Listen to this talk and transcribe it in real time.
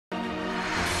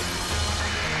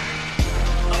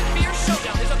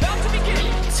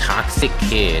toxic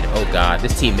kid. Oh god,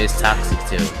 this team is toxic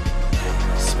too.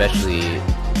 Especially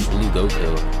Blue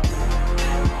Goku.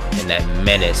 And that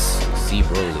menace, C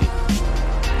Broly.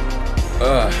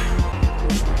 Ugh.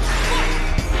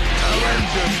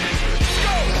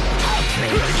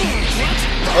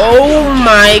 Oh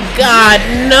my god,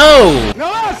 no!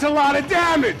 Now that's a lot of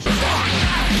damage!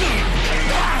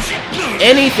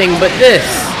 Anything but this.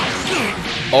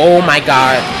 Oh my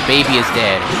god, baby is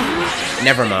dead.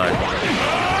 Never mind.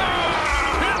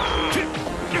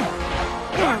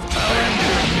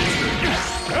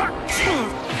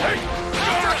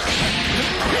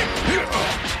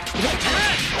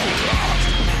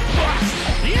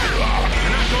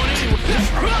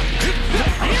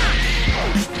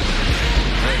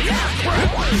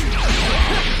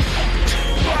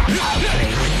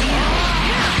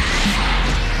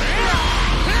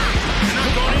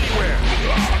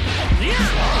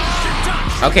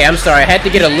 Okay, I'm sorry. I had to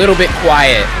get a little bit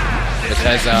quiet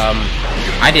because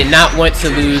I did not want to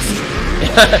lose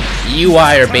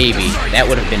UI or baby. That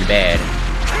would have been bad.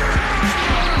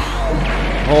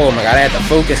 Oh my god, I had to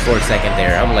focus for a second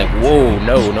there. I'm like, whoa,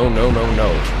 no, no, no, no, no.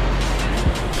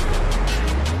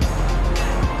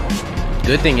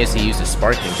 Good thing is he uses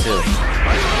sparking too.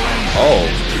 Oh,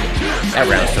 that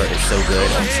round start is so good.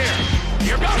 Okay.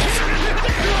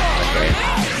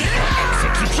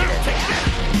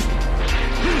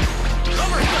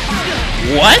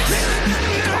 What?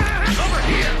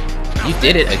 You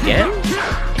did it again?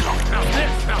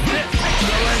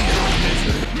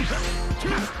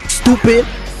 Stupid.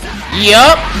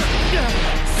 Yup.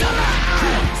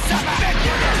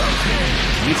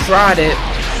 You tried it.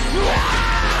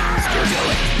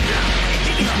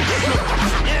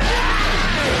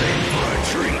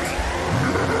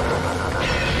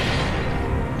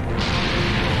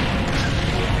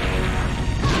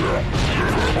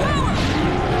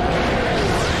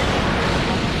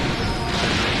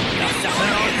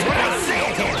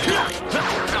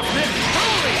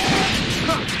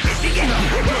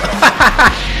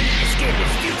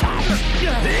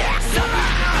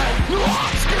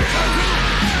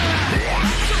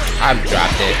 I've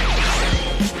dropped it.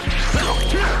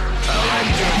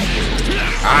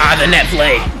 Ah, the net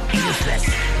play.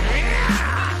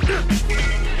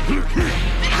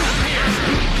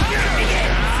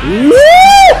 Woo!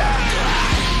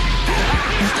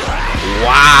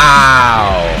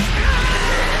 Wow.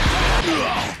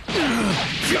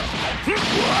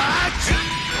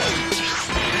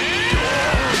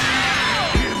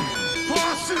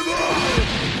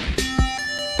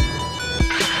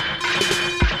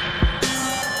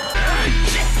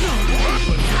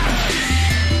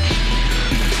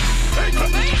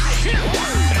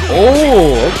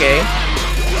 Oh, okay.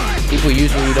 People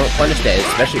usually don't punish that,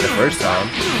 especially the first time.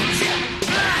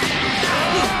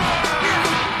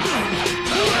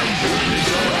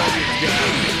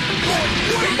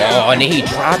 Oh, and then he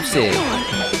drops it.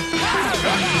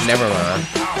 Never mind.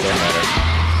 Don't matter.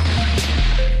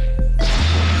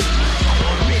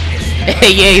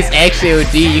 Yeah, he's actually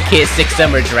OD. You can't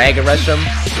 6-'em or Dragon Rush him.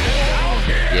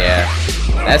 Yeah,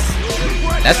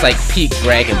 that's like peak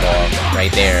Dragon Ball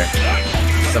right there.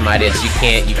 Somebody that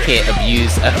you can't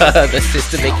abuse the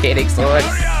system mechanics on.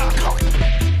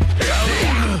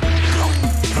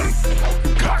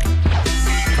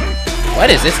 What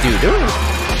is this dude doing?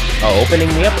 Oh, opening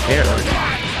me up apparently.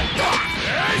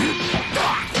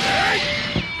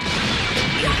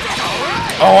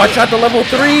 Oh, I tried the level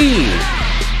 3.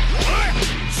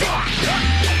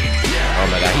 Oh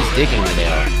my god, he's digging me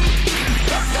now.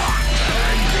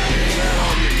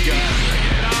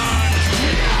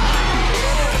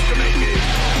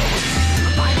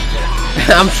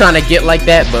 I'm trying to get like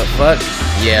that, but fuck,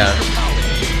 yeah.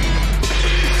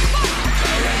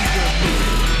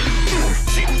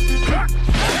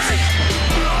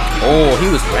 Oh, he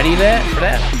was ready for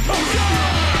that?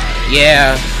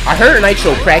 Yeah, I heard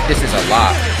Nitro practices a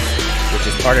lot, which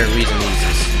is part of the reason he's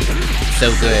just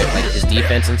so good, like his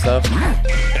defense and stuff.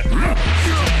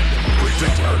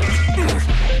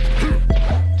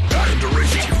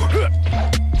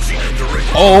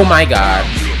 Oh my god.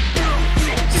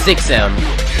 6M.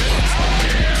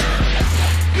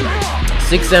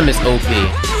 6M is OP.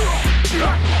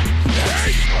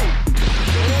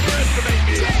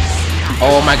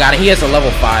 Oh my god, he has a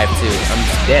level 5 too. I'm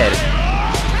just dead.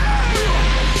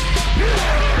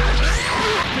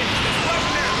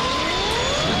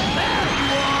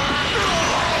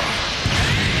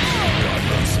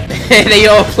 They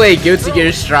all play Guilty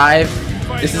Gear Strive.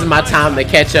 This is my time to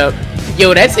catch up.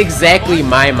 Yo, that's exactly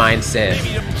my mindset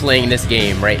playing this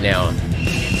game right now.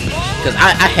 Cause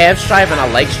I have Strive and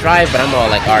I like Strive, but I'm all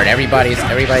like, alright, everybody's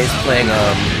playing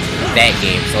that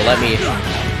game, so let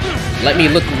me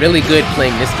look really good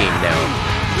playing this game now.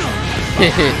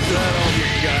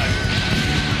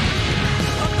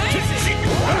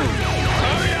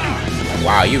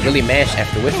 Wow, you really mashed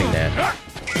after whiffing that.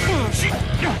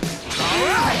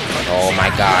 Oh my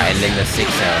god, and then the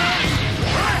 6M.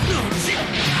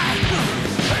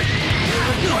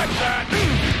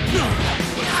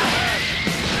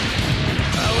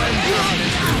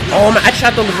 Oh my, I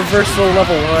tried the reversal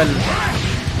level 1.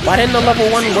 Why didn't the level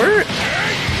 1 work?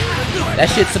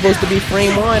 That shit's supposed to be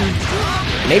frame 1.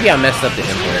 Maybe I messed up the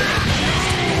input.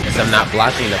 Because I'm not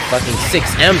blocking the fucking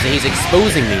 6Ms and he's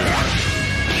exposing me.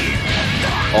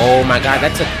 Oh my god,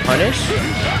 that's a punish?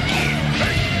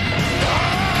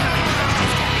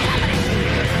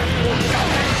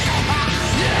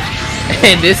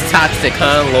 And this toxic,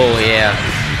 huh? Lol, yeah.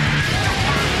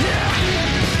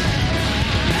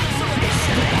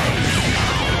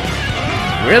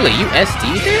 Really? You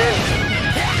SD there?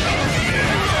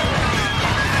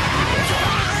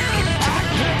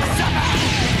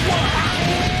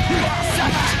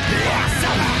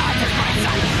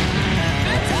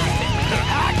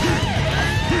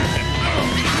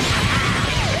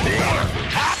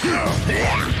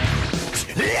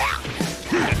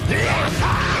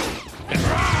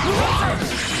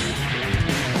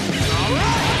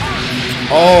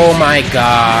 Oh my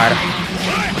god.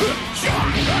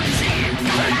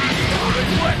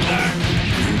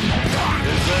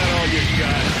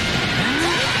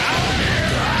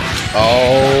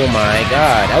 Oh my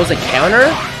god. That was a counter?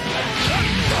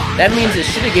 That means it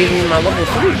should have given me my level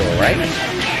 3 though, right?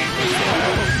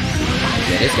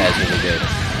 Yeah, this guy's really good.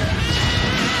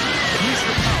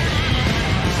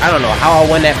 I don't know how I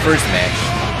won that first match.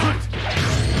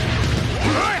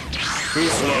 Too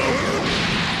slow.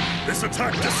 This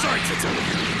attack decides it. You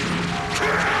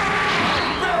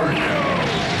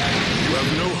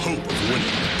have no hope of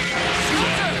winning.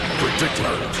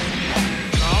 Ridiculous.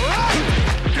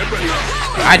 Get ready.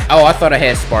 I thought I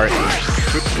had Spark.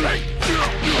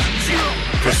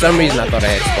 For some reason I thought I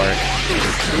had Spark.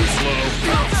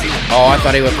 Oh, I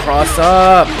thought he would cross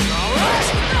up.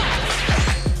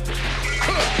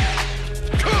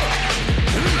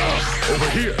 Over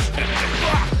here.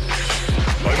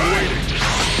 I'm waiting.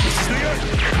 This is the end.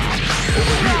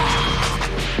 Over here.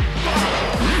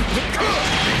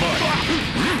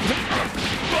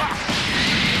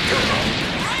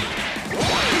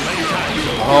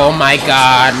 Oh my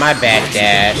god, my back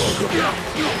dash.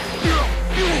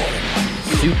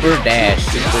 Super dash,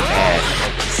 super dash.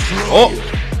 Oh!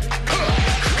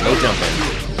 No jumping.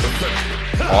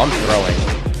 Oh, I'm throwing.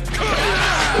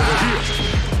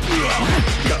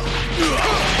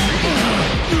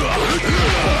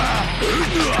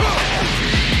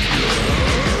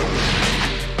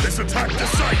 This attack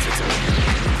decides it.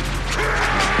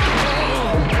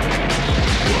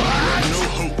 No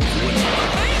hope of winning.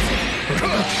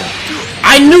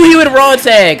 I knew he would raw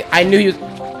tag! I knew he was...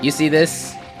 You see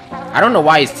this? I don't know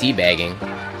why he's teabagging.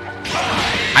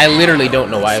 I literally don't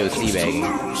know why he was teabagging.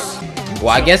 Well,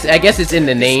 I guess it's in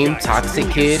the name, Toxic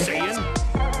Kid.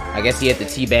 I guess he had to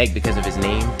teabag because of his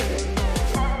name.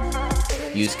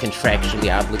 He was contractually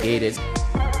obligated.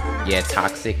 Yeah,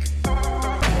 Toxic.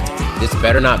 This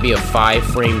better not be a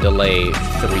 5-frame delay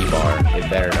 3-bar. It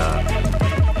better not.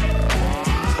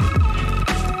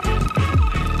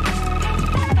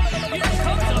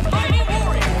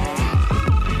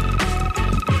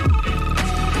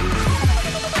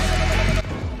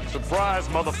 Surprise,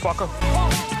 motherfucker.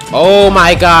 Oh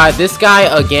my god, this guy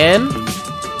again?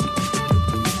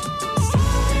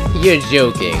 You're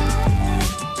joking.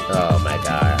 Oh my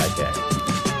god, okay.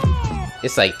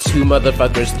 It's like 2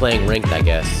 motherfuckers playing ranked, I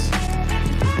guess.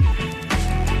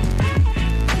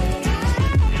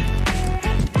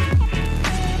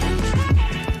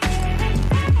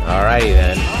 Alrighty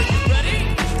then.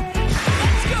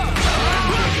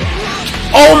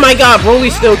 Oh my god, Broly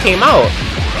still came out.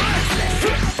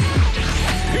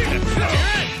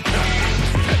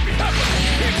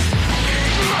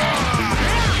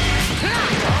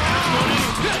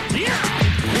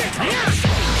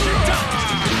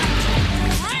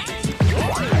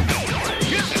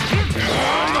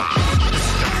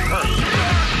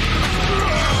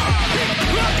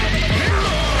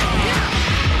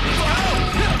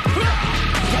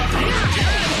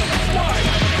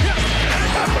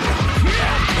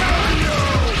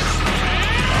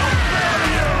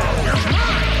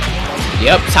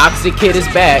 Yep, Toxic Kid is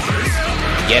back.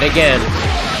 Yet again.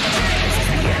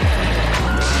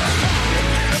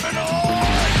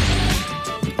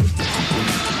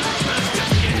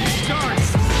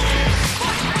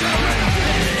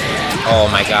 Oh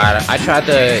my god, I tried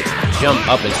to jump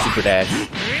up and super dash.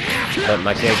 But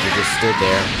my character just stood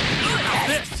there.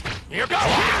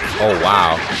 Oh,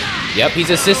 wow. Yep, he's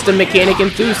a system mechanic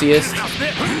enthusiast.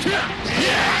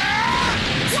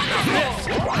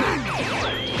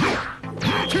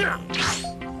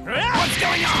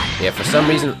 Yeah, for some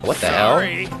reason... What the hell?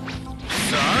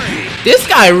 This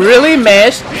guy really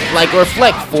mashed, like,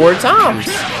 reflect 4 times.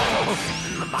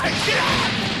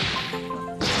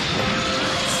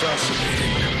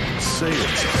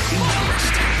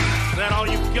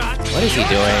 What is he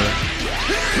doing?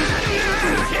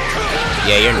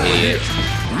 Yeah, you're an idiot.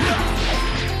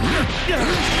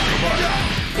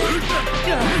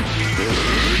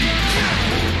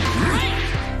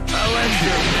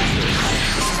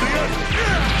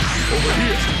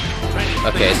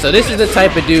 Okay, so this is the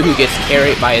type of dude who gets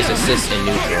carried by his assist in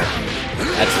neutral.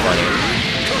 That's funny.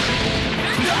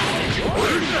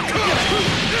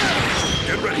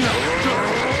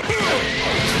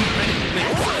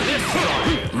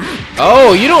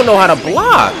 Oh, you don't know how to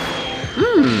block.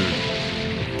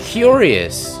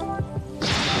 Curious.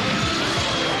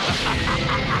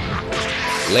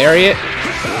 Lariat?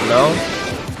 No?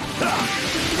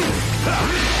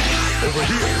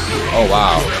 Oh,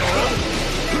 wow.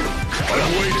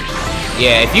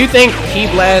 Yeah, if you think key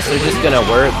blasts are just gonna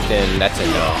work, then that's a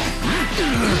no.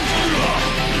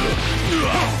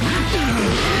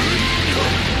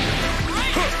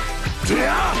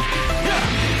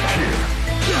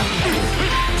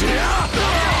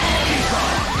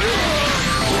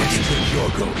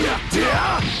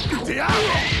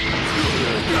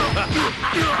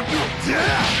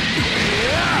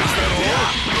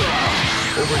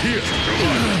 Over here.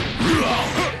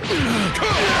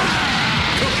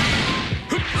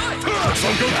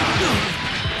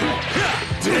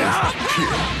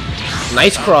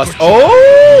 Nice cross.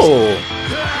 Oh!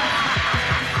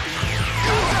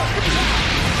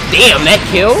 Damn, that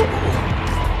kill?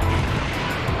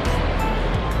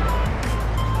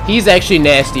 He's actually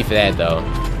nasty for that, though.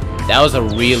 That was a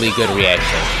really good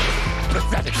reaction.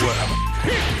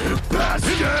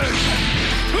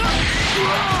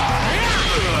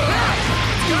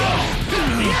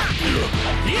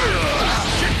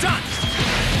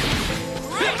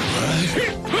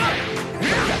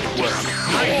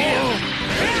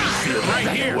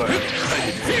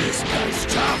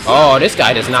 Oh, this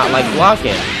guy does not like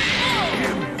blocking.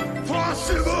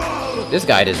 This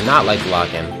guy does not like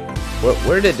blocking.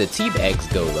 Where did the teabags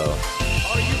go, though?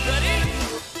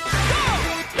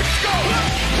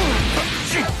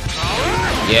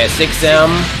 Yeah,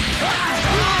 6M.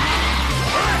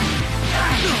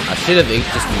 I should have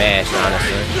just mashed,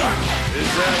 honestly.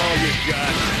 Is that all you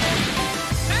got?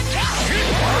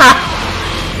 Ha!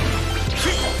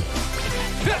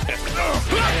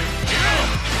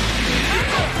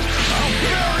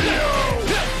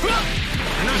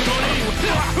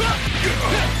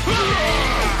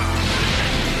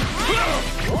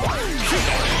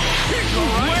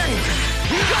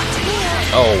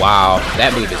 Oh wow,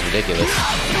 that move is ridiculous.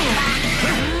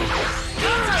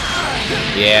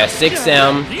 Yeah,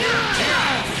 6M.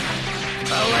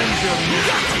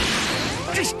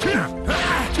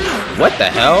 What the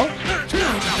hell?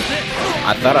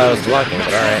 I thought I was blocking,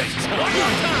 but alright.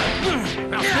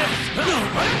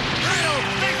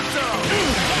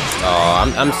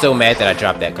 Oh, I'm so mad that I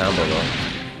dropped that combo though.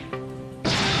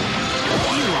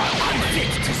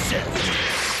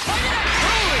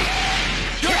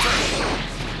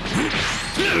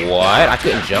 What? I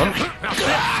couldn't jump?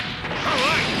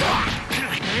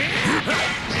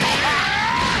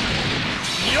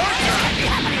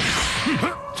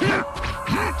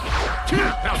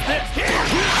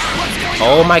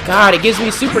 Oh my god, it gives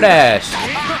me super dash.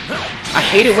 I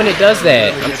hate it when it does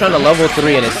that. I'm trying to level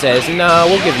 3 and it says, no,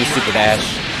 we'll give you super dash.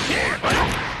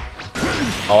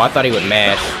 Oh, I thought he would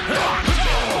mash.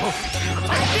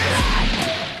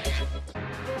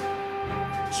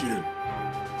 Jiren,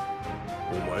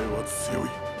 お前は強い。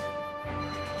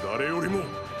誰よりも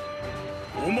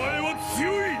お前は強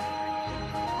い。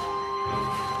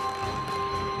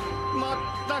まっ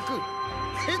たく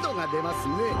ヘドが出ます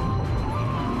ね。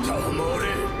黙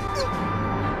れ。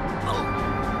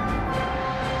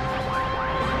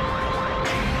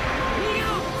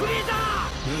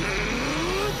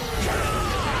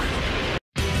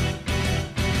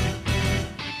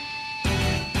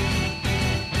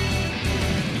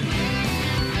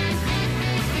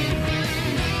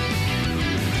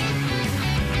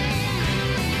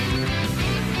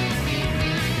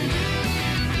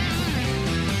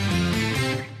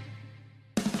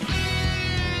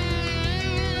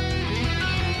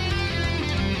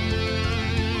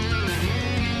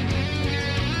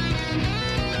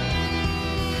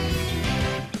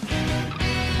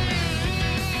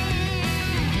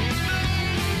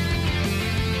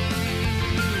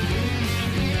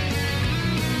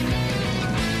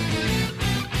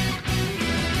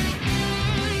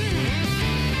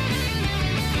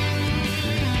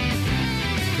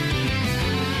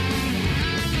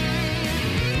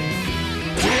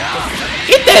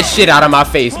that shit out of my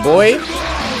face, boy.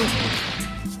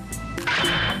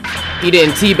 He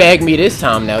didn't teabag me this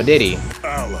time, now, did he?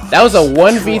 That was a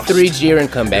 1v3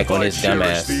 Jiren comeback on his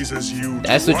dumbass.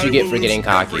 That's what you get for getting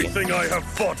cocky.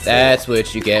 That's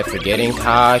what you get for getting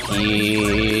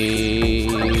cocky.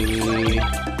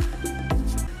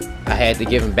 I had to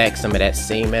give him back some of that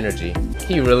same energy.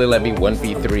 He really let me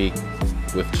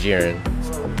 1v3 with Jiren.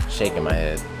 Shaking my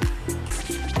head.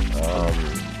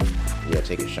 Yeah,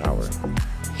 take a shower.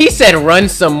 He said run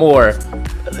some more.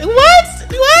 What?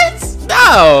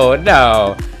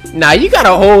 No. Nah, you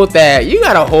gotta hold that.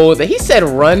 He said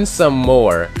run some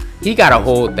more. He gotta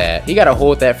hold that. He gotta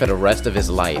hold that for the rest of his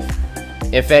life.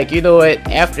 In fact, you know what?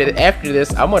 After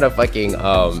this, I'm gonna fucking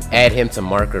add him to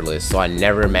marker list so I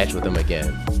never match with him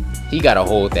again. He gotta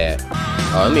hold that.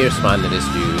 Let me respond to this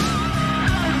dude.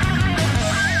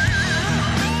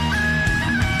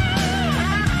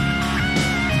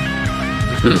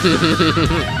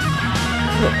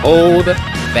 Hold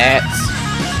that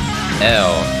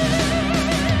L.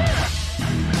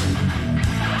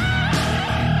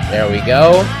 There we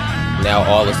go. Now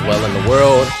all is well in the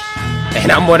world.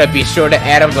 And I'm gonna be sure to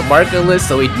add him to marker list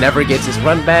so he never gets his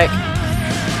run back.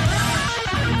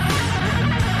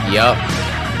 Yup.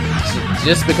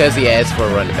 Just because he asked for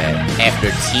a run back after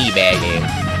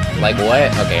teabagging. Like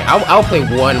what? Okay, I'll play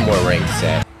one more ranked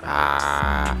set.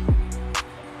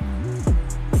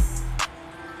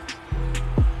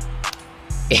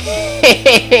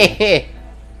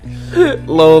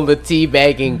 Lol, the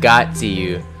teabagging got to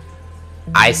you.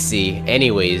 I see.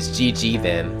 Anyways, GG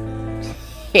then.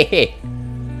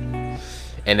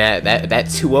 And that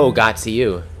 2-0 got to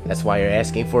you. That's why you're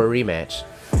asking for a rematch.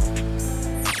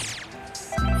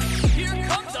 Here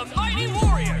comes a mighty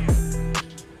warrior.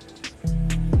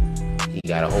 You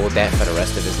gotta hold that for the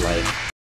rest of his life.